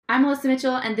I'm Melissa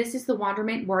Mitchell, and this is the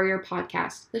Wanderment Warrior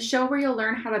podcast, the show where you'll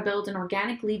learn how to build an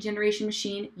organic lead generation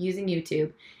machine using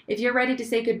YouTube. If you're ready to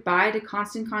say goodbye to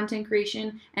constant content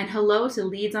creation and hello to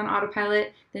leads on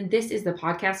autopilot, then this is the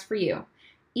podcast for you.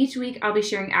 Each week, I'll be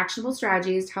sharing actionable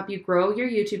strategies to help you grow your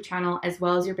YouTube channel as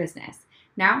well as your business.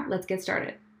 Now, let's get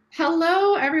started.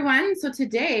 Hello, everyone. So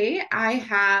today I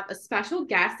have a special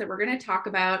guest that we're going to talk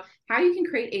about how you can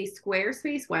create a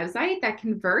Squarespace website that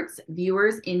converts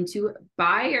viewers into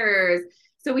buyers.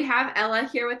 So we have Ella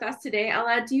here with us today.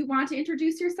 Ella, do you want to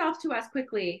introduce yourself to us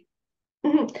quickly?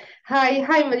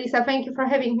 Hi, Melissa. Thank you for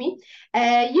having me.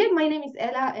 My name is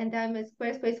Ella, and I'm a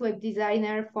Squarespace web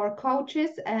designer for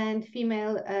coaches and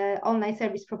female online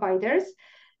service providers.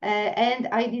 And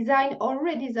I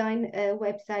redesign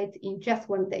websites in just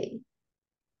one day.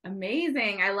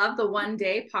 Amazing. I love the one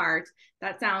day part.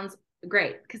 That sounds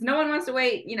great because no one wants to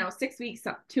wait, 6 weeks,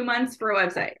 2 months for a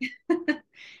website.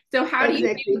 So how do you do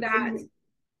Exactly. that?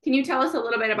 Can you tell us a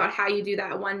little bit about how you do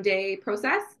that one day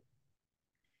process?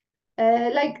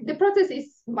 Like the process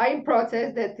is my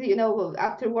process that,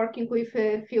 after working with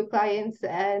a few clients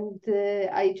and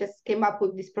I just came up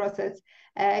with this process.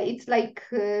 It's like,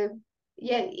 the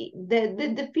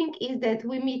thing is that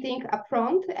we're meeting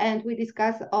upfront and we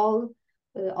discuss all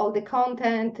the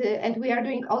content and we are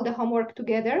doing all the homework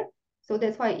together. So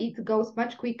that's why it goes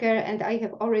much quicker. And I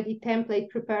have already template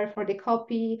prepared for the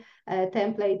copy,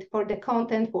 template for the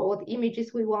content, for what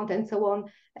images we want and so on,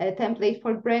 template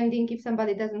for branding if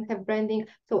somebody doesn't have branding.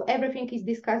 So everything is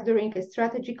discussed during a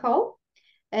strategy call.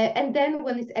 And then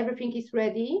when everything is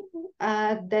ready,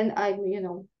 then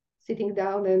I'm, sitting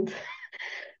down and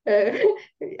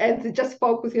and just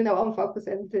focus, on focus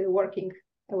and working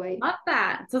away. Love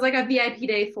that. So it's like a VIP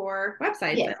day for websites.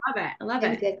 I Yes, love it. I love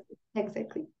it. exactly,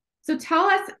 exactly. So tell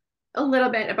us a little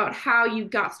bit about how you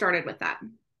got started with that.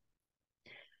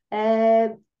 Uh,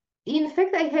 in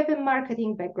fact, I have a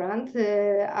marketing background.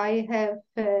 I have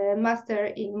a master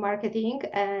in marketing,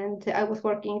 and I was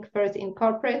working first in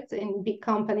corporates in big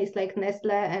companies like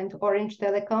Nestle and Orange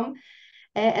Telecom.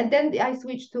 And then I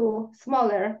switched to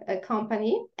smaller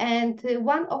company, and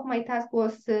one of my tasks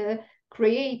was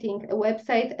creating a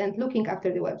website and looking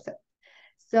after the website.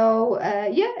 So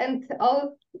and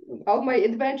all my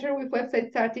adventure with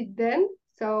website started then.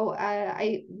 So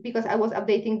I because I was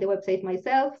updating the website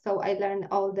myself, so I learned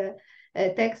all the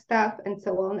tech stuff and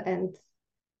so on, and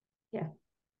yeah,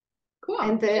 Cool.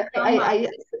 and Thank you so much.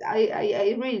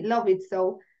 I really love it.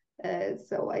 So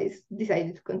I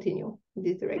decided to continue in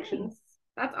this direction. Nice.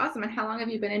 That's awesome. And how long have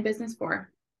you been in business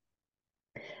for?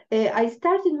 I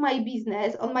started my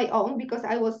business on my own because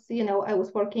I was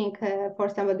working for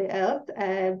somebody else.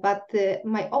 But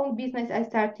my own business I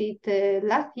started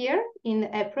last year in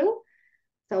April.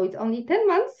 So it's only 10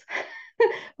 months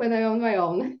when I'm on my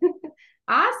own.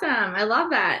 Awesome. I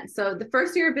love that. So the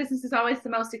first year of business is always the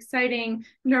most exciting,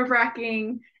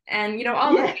 nerve-wracking, and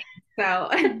all the Yeah. things. So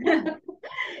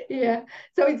Yeah.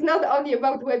 So it's not only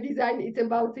about web design, it's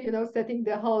about, setting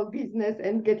the whole business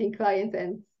and getting clients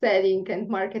and selling and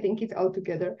marketing it all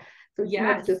together. So it's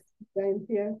not yes. just design.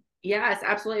 Yeah. Yes,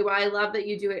 absolutely. Well, I love that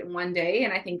you do it in one day.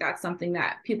 And I think that's something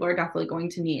that people are definitely going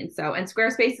to need. So, and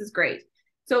Squarespace is great.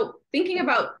 So, thinking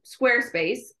about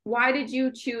Squarespace, why did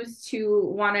you choose to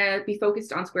want to be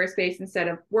focused on Squarespace instead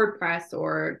of WordPress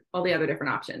or all the other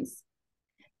different options?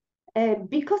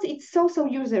 Because it's so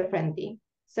user friendly.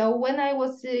 So when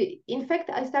in fact,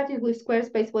 I started with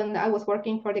Squarespace when I was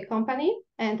working for the company,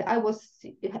 and I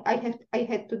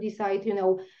had to decide,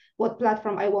 what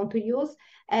platform I want to use.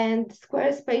 And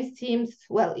Squarespace seems,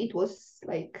 well, it was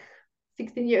like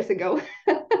 16 years ago.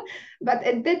 But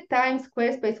at that time,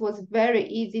 Squarespace was very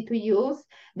easy to use.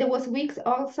 There was Wix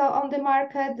also on the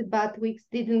market, but Wix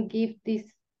didn't give this.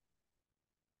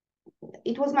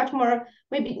 It was much more,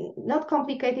 maybe not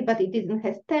complicated, but it didn't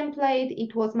have template.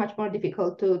 It was much more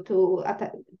difficult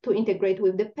to integrate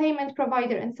with the payment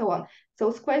provider and so on.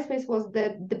 So Squarespace was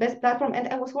the best platform, and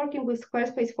I was working with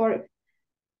Squarespace for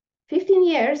 15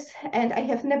 years, and I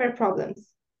have never problems.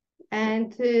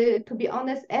 And to be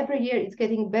honest, every year it's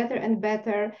getting better and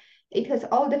better. It has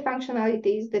all the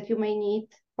functionalities that you may need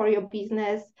for your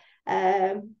business.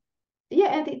 And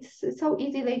it's so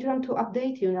easy later on to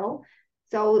update.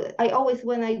 So I always,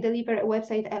 when I deliver a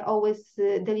website, I always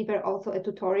deliver also a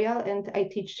tutorial, and I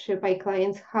teach my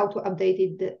clients how to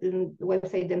update the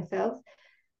website themselves.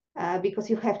 Because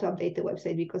you have to update the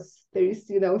website because there is,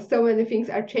 so many things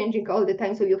are changing all the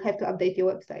time. So you have to update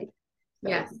your website. So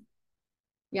Yes.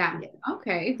 Yeah. yeah.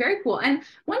 Okay. Very cool. And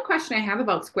one question I have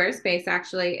about Squarespace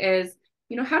actually is,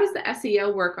 how does the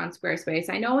SEO work on Squarespace?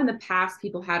 I know in the past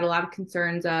people had a lot of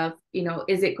concerns of,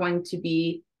 is it going to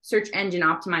be search engine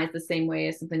optimized the same way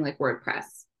as something like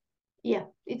WordPress. Yeah,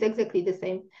 it's exactly the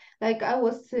same. Like I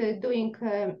was doing,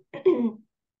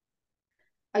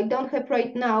 I don't have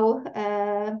right now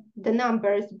the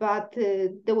numbers, but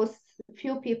there was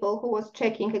few people who was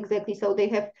checking exactly. So they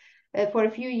have, for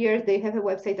a few years, they have a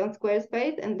website on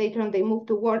Squarespace, and later on they moved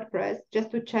to WordPress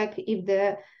just to check if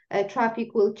the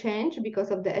traffic will change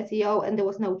because of the SEO, and there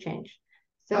was no change.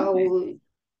 So Okay.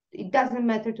 it doesn't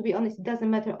matter, to be honest, it doesn't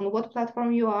matter on what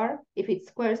platform you are, if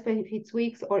it's Squarespace, if it's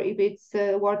Wix, or if it's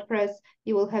WordPress,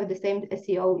 you will have the same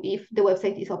SEO if the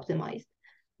website is optimized.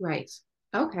 Right.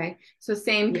 Okay. So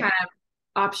same Yeah. kind of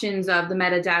options of the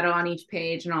metadata on each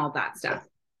page and all of that stuff.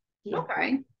 Yes. Yeah.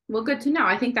 Okay. Well, good to know.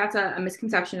 I think that's a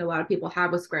misconception a lot of people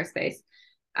have with Squarespace.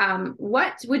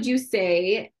 What would you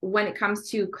say when it comes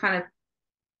to kind of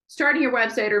starting your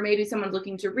website, or maybe someone's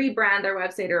looking to rebrand their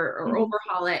website or Mhm.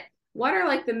 overhaul it? What are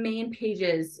like the main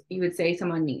pages you would say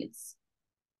someone needs?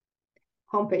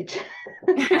 Homepage.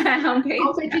 Homepage?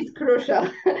 Homepage is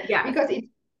crucial Yes. because it's,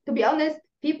 to be honest,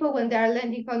 people when they are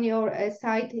landing on your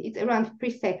site, it's around 3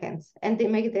 seconds, and they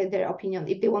make their opinion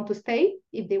if they want to stay,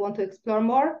 if they want to explore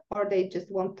more, or they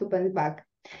just want to bend back.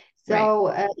 Right. So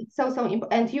it's so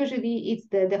important, and usually it's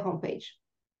the homepage.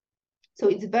 So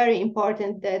it's very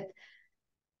important that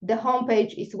the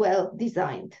homepage is well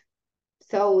designed.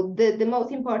 So the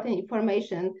most important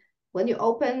information when you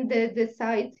open the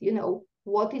site, you know,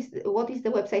 what is the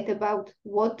website about,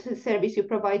 what service you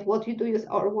provide, what you do use,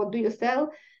 or what do you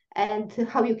sell, and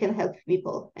how you can help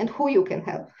people and who you can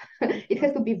help. It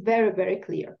has to be very, very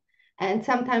clear. And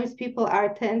sometimes people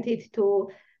are tempted to,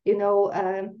 you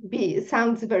know, be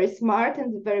sounds very smart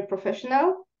and very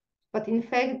professional, but in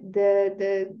fact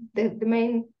the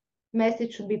main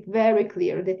message should be very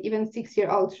clear that even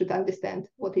 6-year-olds should understand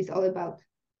what it's all about.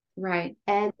 Right.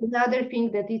 And another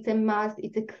thing that is a must,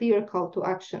 it's a clear call to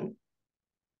action.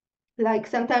 Like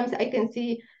sometimes I can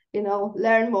see, you know,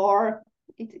 learn more.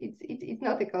 It's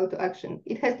not a call to action.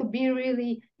 It has to be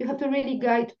really, you have to really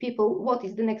guide people what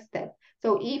is the next step.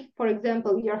 So if, for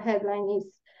example, your headline is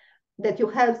that you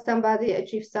help somebody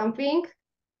achieve something,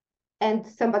 and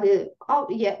somebody, oh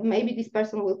yeah, maybe this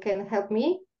person can help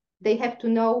me, they have to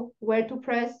know where to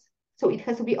press. So it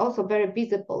has to be also very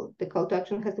visible. The call to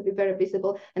action has to be very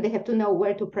visible, and they have to know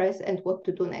where to press and what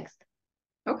to do next.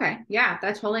 Okay. Yeah,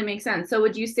 that totally makes sense. So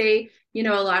would you say, a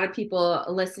lot of people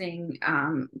listening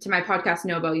to my podcast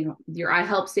know about, your I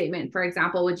help statement, for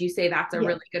example, would you say that's a Yeah,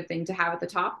 really good thing to have at the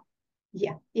top?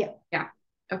 yeah, yeah. Yeah.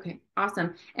 Okay.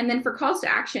 Awesome. And then for calls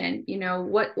to action,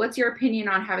 what's your opinion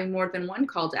on having more than one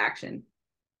call to action?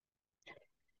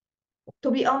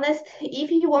 To be honest,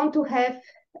 if you want to have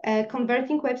a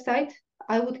converting website,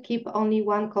 I would keep only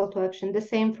one call to action, the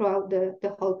same throughout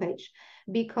the whole page,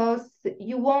 because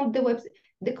you want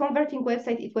the converting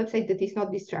website is website that is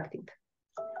not distracting.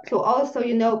 So also,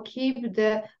 keep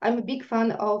I'm a big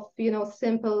fan of,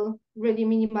 simple, really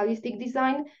minimalistic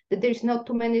design, that there's not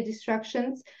too many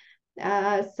distractions.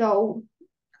 So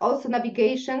also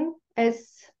navigation as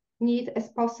neat as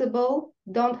possible.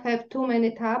 Don't have too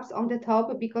many tabs on the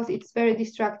top because it's very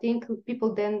distracting.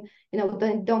 People then,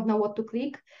 don't know what to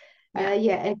click. Yeah.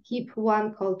 Yeah, and keep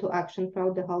one call to action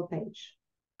throughout the whole page.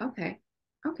 Okay.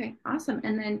 Okay. Awesome.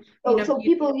 And then, So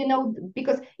people,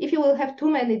 because if you will have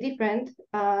too many different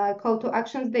call to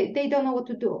actions, they don't know what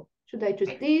to do. Should I choose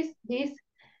this?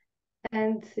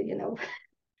 And,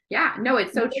 yeah, no,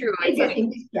 it's so true. they It's like, getting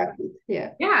distracted.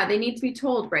 Yeah. yeah, they need to be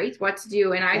told, right, what to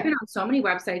do. And I've Yeah. been on so many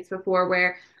websites before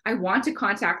where I want to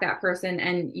contact that person,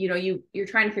 and you're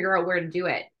trying to figure out where to do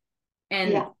it.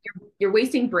 And Yeah. you're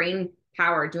wasting brain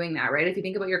power doing that, right? If you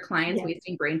think about your clients Yeah.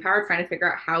 wasting brain power trying to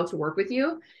figure out how to work with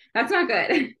you, that's not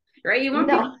good. Right? You want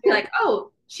people No. to be like,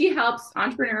 oh, she helps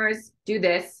entrepreneurs do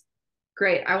this.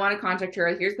 Great. I want to contact her.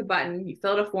 Here's the button. You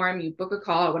fill out a form, you book a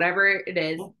call, whatever it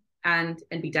is, and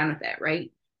be done with it,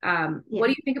 right? Yeah. What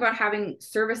do you think about having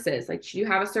services? Like, should you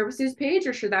have a services page,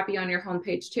 or should that be on your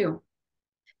homepage too?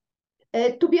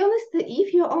 To be honest,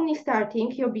 if you're only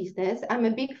starting your business, I'm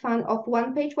a big fan of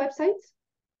one-page websites.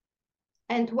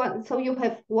 And so you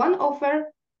have one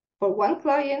offer for one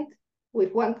client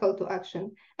with one call to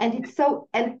action. And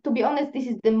to be honest, this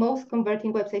is the most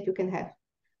converting website you can have.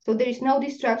 So there is no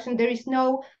distraction, there is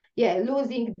no,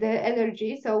 losing the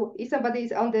energy. So if somebody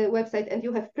is on the website and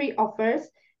you have 3 offers,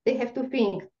 they have to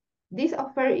think, this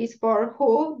offer is for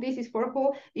who, this is for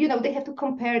who, they have to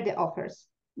compare the offers.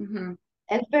 Mm-hmm.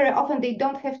 And very often they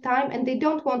don't have time and they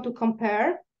don't want to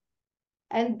compare,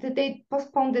 and they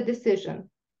postpone the decision.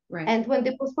 Right. And when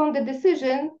they postpone the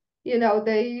decision,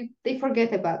 they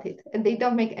forget about it and they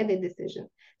don't make any decision.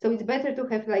 So it's better to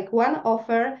have like one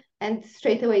offer and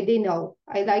straight away they know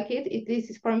I like it, if this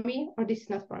is for me or this is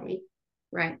not for me.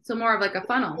 Right. So more of like a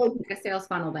funnel, So, like a sales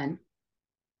funnel then.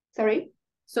 sorry.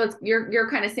 So it's you're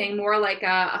kind of saying more like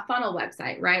a funnel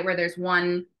website, right? Where there's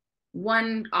one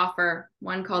offer,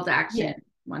 one call to action, Yeah.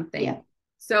 one thing. Yeah.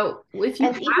 So if you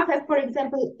And if you have, have, for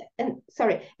example, and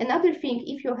sorry, another thing,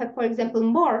 if you have, for example,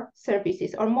 more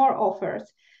services or more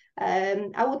offers,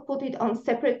 I would put it on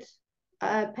separate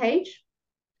page.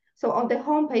 So on the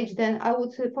home page, then I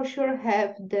would for sure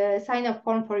have the sign up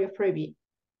form for your freebie.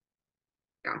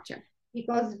 gotcha.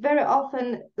 Because very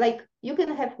often, like you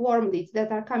can have warm leads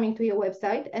that are coming to your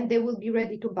website and they will be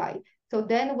ready to buy. So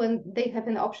then when they have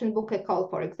an option, book a call,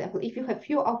 for example, if you have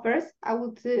few offers, I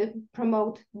would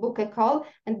promote book a call.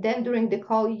 And then during the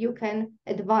call, you can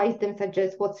advise them,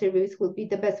 suggest what service will be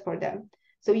the best for them.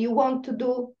 So you want to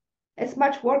do as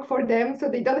much work for them so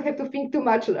they don't have to think too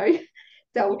much, right?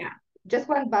 So Yeah. just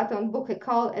one button, book a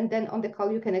call, and then on the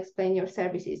call, you can explain your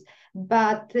services.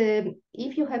 But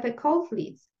if you have a cold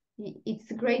leads,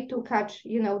 it's great to catch,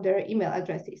 their email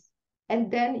addresses,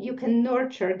 and then you can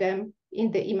nurture them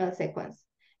in the email sequence.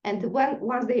 And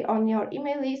once they on your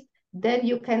email list, then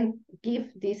you can give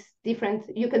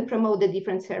you can promote the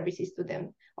different services to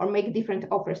them or make different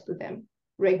offers to them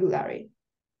regularly.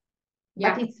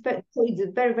 Yeah. But it's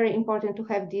very, very important to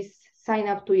have this sign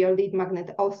up to your lead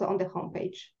magnet also on the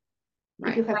homepage.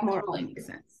 Right. If you have That more totally offers. makes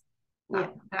sense. Yeah.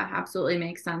 That absolutely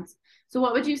makes sense. So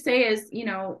what would you say is,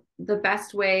 the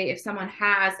best way if someone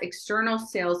has external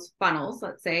sales funnels,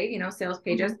 let's say, sales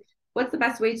pages, what's the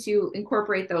best way to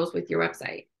incorporate those with your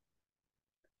website?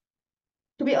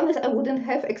 To be honest, I wouldn't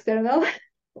have external.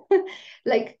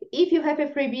 Like if you have a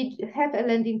freebie, have a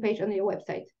landing page on your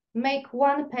website. Make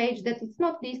one page that is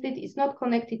not listed, it's not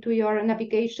connected to your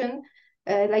navigation,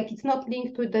 like it's not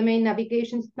linked to the main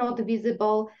navigation, it's not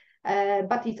visible,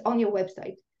 but it's on your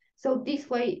website. So this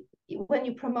way, when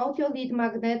you promote your lead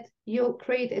magnet, you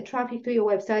create a traffic to your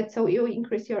website, so you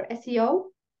increase your SEO,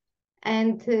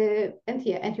 and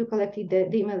you collected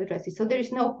the email addresses. So there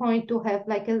is no point to have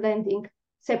like a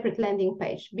separate landing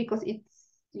page, because it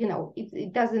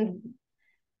doesn't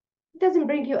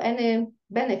bring you any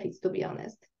benefits, to be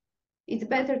honest. It's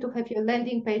better to have your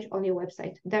landing page on your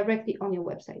website, directly on your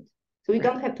website. So you Right.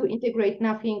 don't have to integrate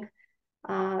nothing.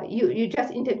 You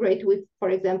just integrate with, for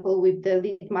example, with the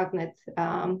lead magnet,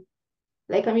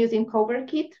 like I'm using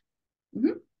CoverKit.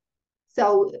 Mm-hmm.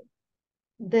 So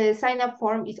the sign up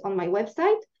form is on my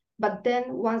website, but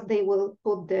then once they will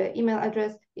put the email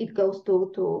address, it goes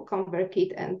to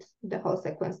ConvertKit and the whole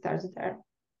sequence starts there.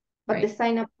 But Right. the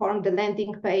sign up form, the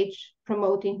landing page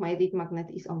promoting my lead magnet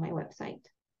is on my website.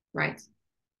 Right.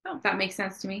 Oh, that makes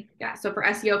sense to me. Yeah. So for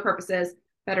SEO purposes,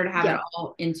 better to have it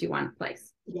all into one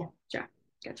place. Yeah.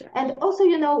 Gotcha. And also,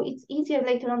 it's easier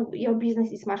later on. Your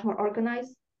business is much more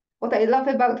organized. What I love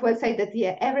about website that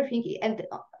everything, and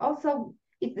also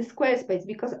it's the Squarespace,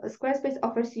 because Squarespace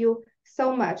offers you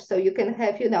so much. So you can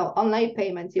have, online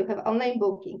payments, you have online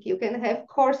booking, you can have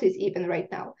courses even right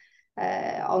now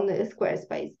on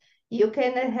Squarespace. You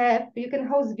can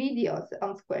host videos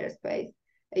on Squarespace.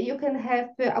 You can have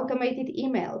automated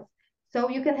emails. So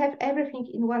you can have everything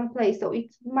in one place. So it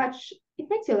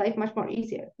makes your life much more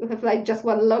easier. You have like just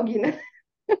one login,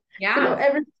 Yeah.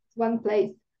 everything one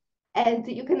place. And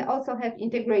you can also have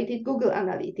integrated Google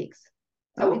Analytics.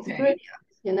 So it's Okay.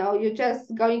 brilliant. You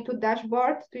just going to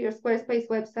dashboard to your Squarespace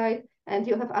website and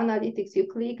you have analytics, you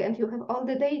click and you have all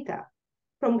the data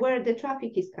from where the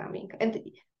traffic is coming. And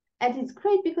it's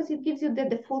great because it gives you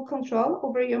the full control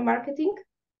over your marketing,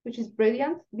 which is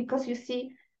brilliant, because you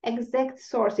see exact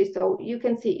sources. So you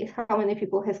can see how many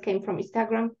people has came from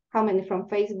Instagram, how many from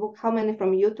Facebook, how many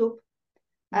from YouTube,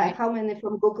 Right. how many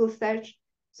from Google search.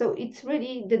 So it's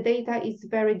really, the data is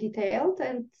very detailed,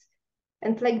 and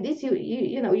like this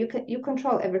you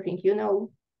control everything.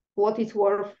 What is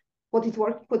worth, what is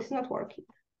working, what is not working.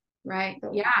 Right.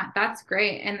 So Yeah, that's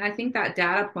great. And I think that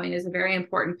data point is a very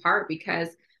important part because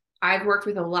I've worked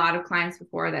with a lot of clients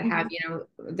before that have,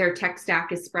 their tech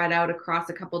stack is spread out across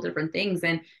a couple different things,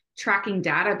 and tracking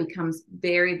data becomes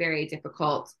very, very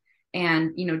difficult.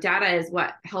 And, data is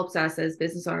what helps us as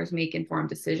business owners make informed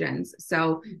decisions.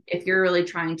 So if you're really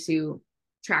trying to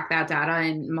track that data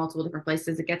in multiple different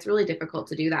places, it gets really difficult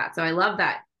to do that. So I love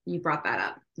that you brought that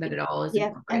up, that it all is yeah,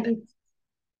 incorporated.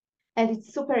 and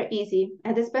it's super easy.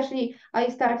 And especially I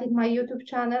started my YouTube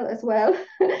channel as well.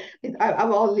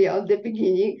 I'm only on the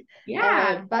beginning,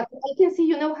 Yeah. but I can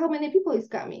see, how many people is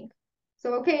coming.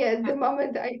 So, okay, at the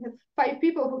moment I have 5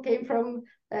 people who came from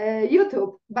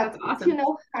YouTube, but That's it's,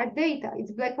 awesome. hard data.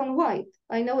 It's black and white.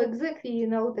 I know exactly,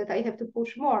 that I have to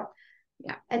push more.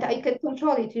 Yeah. And I can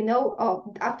control it,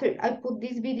 after I put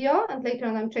this video and later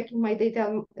on I'm checking my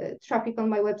data traffic on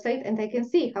my website and I can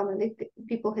see how many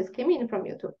people has came in from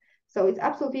YouTube. So it's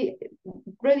absolutely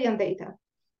brilliant data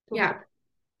to Yeah. have.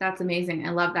 That's amazing.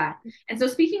 I love that. And so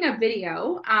speaking of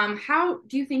video, how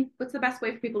do you think, what's the best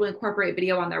way for people to incorporate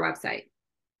video on their website?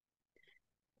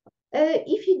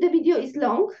 If the video is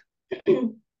long,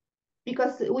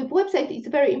 because with website, it's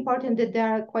very important that they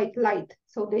are quite light,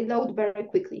 so they load very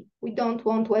quickly. We don't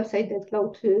want website that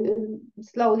load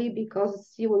slowly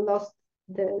because you will lose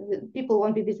the people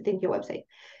won't be visiting your website.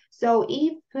 So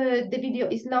if the video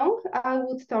is long, I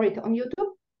would store it on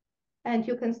YouTube, and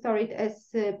you can store it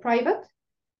as private.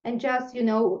 And just,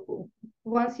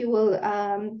 once you will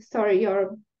store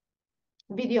your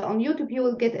video on YouTube, you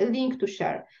will get a link to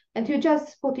share, and you're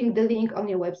just putting the link on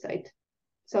your website.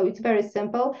 So it's very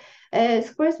simple.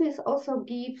 Squarespace also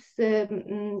gives,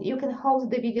 you can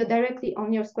host the video directly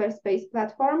on your Squarespace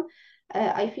platform.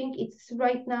 I think it's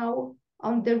right now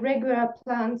on the regular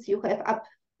plans, you have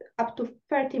up to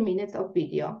 30 minutes of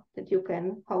video that you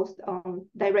can host on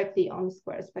directly on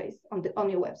Squarespace on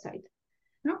your website.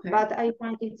 Okay. But I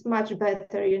find it's much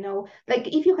better, like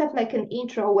if you have like an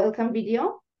intro welcome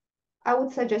video, I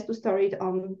would suggest to store it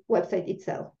on website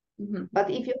itself. Mm-hmm. But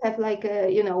if you have like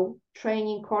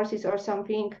training courses or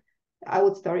something, I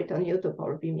would store it on YouTube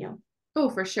or Vimeo. Oh,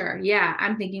 for sure. Yeah.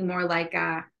 I'm thinking more like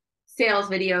a sales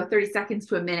video, 30 seconds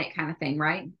to a minute kind of thing,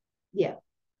 right? Yeah.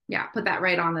 Yeah. Put that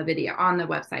right on the video, on the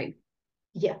website.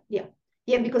 Yeah.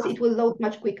 Because it will load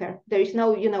much quicker. There is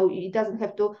no, it doesn't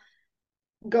have to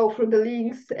go through the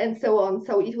links and so on.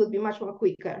 So it will be much more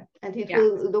quicker and it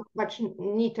will look much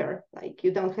neater. Like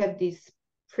you don't have this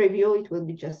preview, it will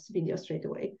be just video straight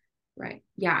away. Right.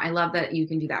 Yeah. I love that you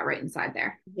can do that right inside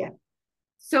there. Yeah.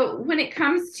 So when it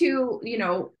comes to,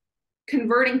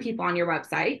 converting people on your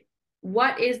website,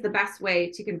 what is the best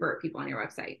way to convert people on your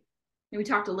website? And we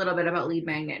talked a little bit about lead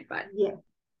magnet, but yeah.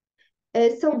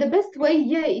 So the best way,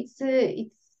 it's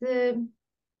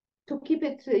to keep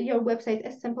it your website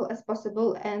as simple as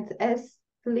possible and as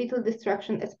little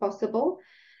distraction as possible,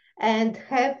 and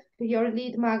have your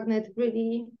lead magnet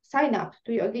really sign up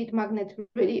to your lead magnet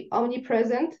really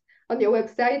omnipresent on your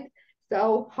website.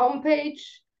 So homepage,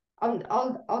 on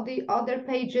all the other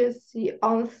pages,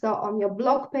 also on your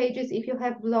blog pages if you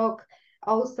have blog,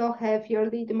 also have your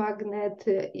lead magnet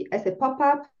as a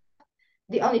pop-up.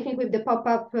 The only thing with the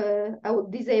pop-up, I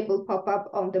would disable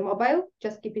pop-up on the mobile,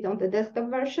 just keep it on the desktop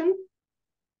version,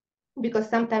 because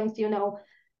sometimes,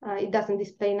 it doesn't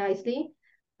display nicely.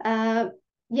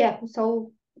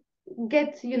 So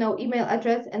get, email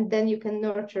address, and then you can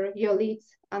nurture your leads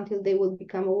until they will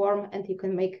become warm and you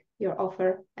can make your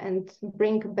offer and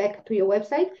bring back to your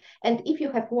website. And if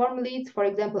you have warm leads, for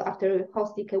example, after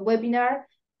hosting a webinar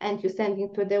and you send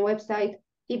it to their website,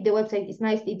 if the website is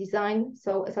nicely designed,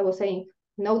 so as I was saying,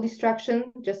 no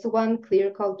distraction, just one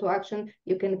clear call to action,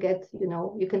 you can get,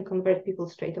 you can convert people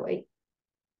straight away.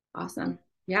 Awesome.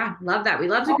 Yeah, love that. We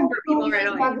love to convert people right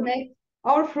away. Magnet,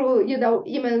 or through,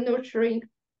 email nurturing,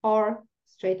 or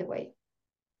straight away.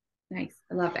 Nice.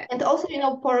 I love it. And also,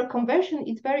 for conversion,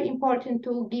 it's very important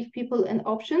to give people an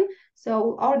option.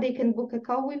 So, or they can book a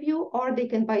call with you, or they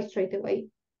can buy straight away.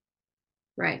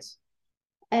 Right.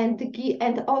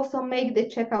 And also make the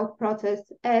checkout process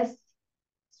as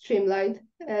streamlined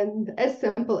and as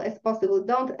simple as possible.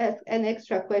 Don't ask an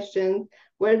extra question,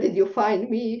 where did you find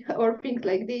me, or things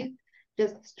like this.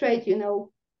 Just straight,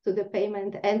 to the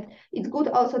payment. And it's good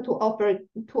also to offer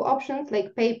two options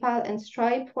like PayPal and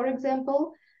Stripe, for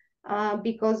example,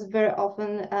 because very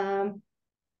often,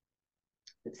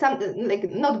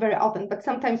 not very often, but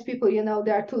sometimes people,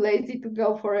 they are too lazy to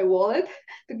go for a wallet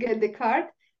to get the card.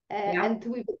 And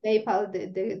with the PayPal,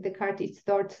 the card is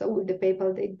stored. So with the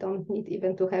PayPal, they don't need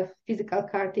even to have physical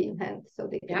card in hand, so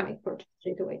they can make purchase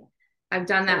straight away. I've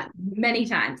done that many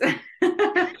times.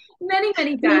 many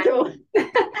times. Me too.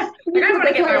 Like, I want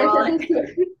to get my wallet.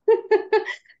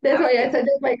 That's why I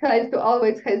suggest my clients to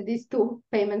always have these two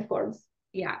payment forms.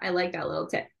 Yeah, I like that little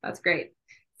tip. That's great.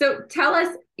 So tell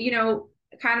us,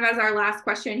 kind of as our last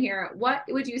question here, what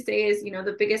would you say is,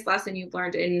 the biggest lesson you've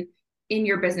learned in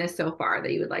your business so far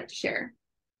that you would like to share?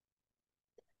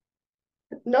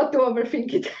 Not to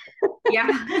overthink it. Yeah.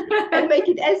 And make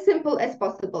it as simple as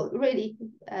possible, really.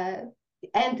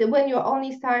 And when you're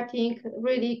only starting,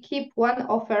 really keep one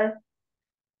offer,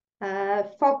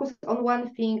 focus on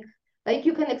one thing. Like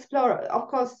you can explore, of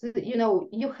course,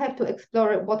 you have to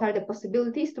explore what are the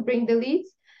possibilities to bring the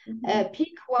leads.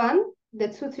 Pick one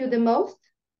that suits you the most,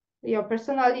 your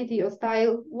personality, your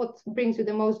style, what brings you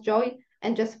the most joy,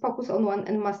 and just focus on one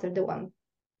and master the one.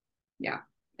 Yeah,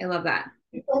 I love that.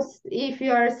 Because if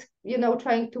you are,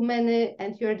 trying too many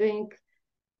and you're doing,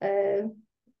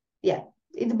 yeah,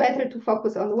 it's better to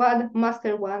focus on one,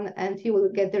 master one, and you will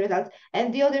get the results.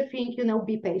 And the other thing,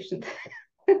 be patient,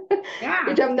 which Yeah.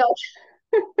 I'm not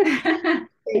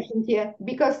patient, yeah.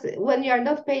 Because when you are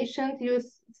not patient, you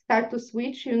start to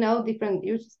switch, you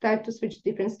start to switch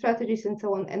different strategies and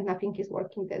so on, and nothing is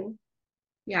working then.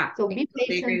 Yeah, So I be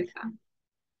totally agree patient, with that.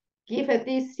 give at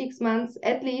least 6 months,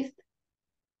 at least,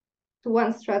 to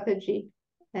one strategy,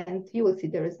 and you will see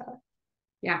the result.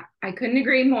 Yeah, I couldn't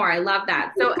agree more. I love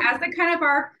that. So as the kind of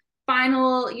our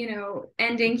final,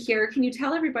 ending here, can you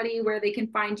tell everybody where they can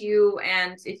find you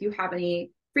and if you have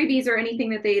any freebies or anything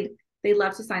that they'd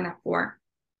love to sign up for?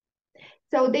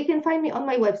 So they can find me on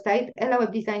my website,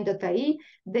 ellawebdesign.ie.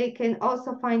 They can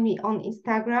also find me on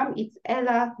Instagram. It's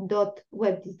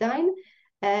ella.webdesign.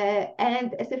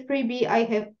 And as a freebie, I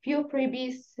have few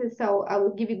freebies, so I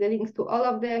will give you the links to all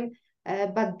of them.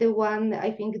 But the one I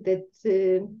think that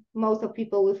most of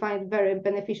people will find very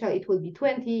beneficial, it will be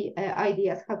 20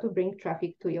 ideas how to bring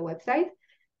traffic to your website.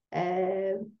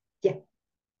 Yeah.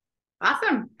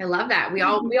 Awesome. I love that. We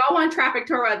all want traffic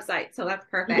to our website, so that's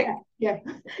perfect. Yeah,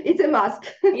 it's a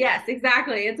must. Yes,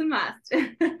 exactly. It's a must.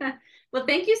 Well,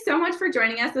 thank you so much for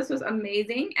joining us. This was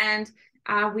amazing, and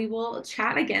we will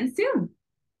chat again soon.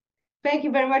 Thank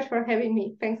you very much for having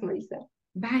me. Thanks, Melissa.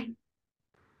 Bye.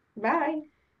 Bye.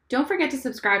 Don't forget to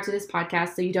subscribe to this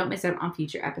podcast so you don't miss out on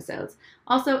future episodes.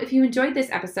 Also, if you enjoyed this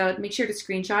episode, make sure to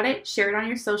screenshot it, share it on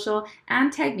your social,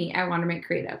 and tag me at Wonderment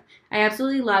Creative. I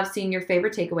absolutely love seeing your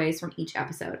favorite takeaways from each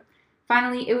episode.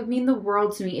 Finally, it would mean the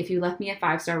world to me if you left me a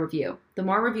 5-star review. The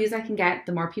more reviews I can get,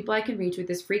 the more people I can reach with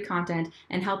this free content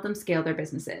and help them scale their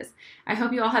businesses. I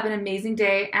hope you all have an amazing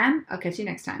day, and I'll catch you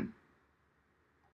next time.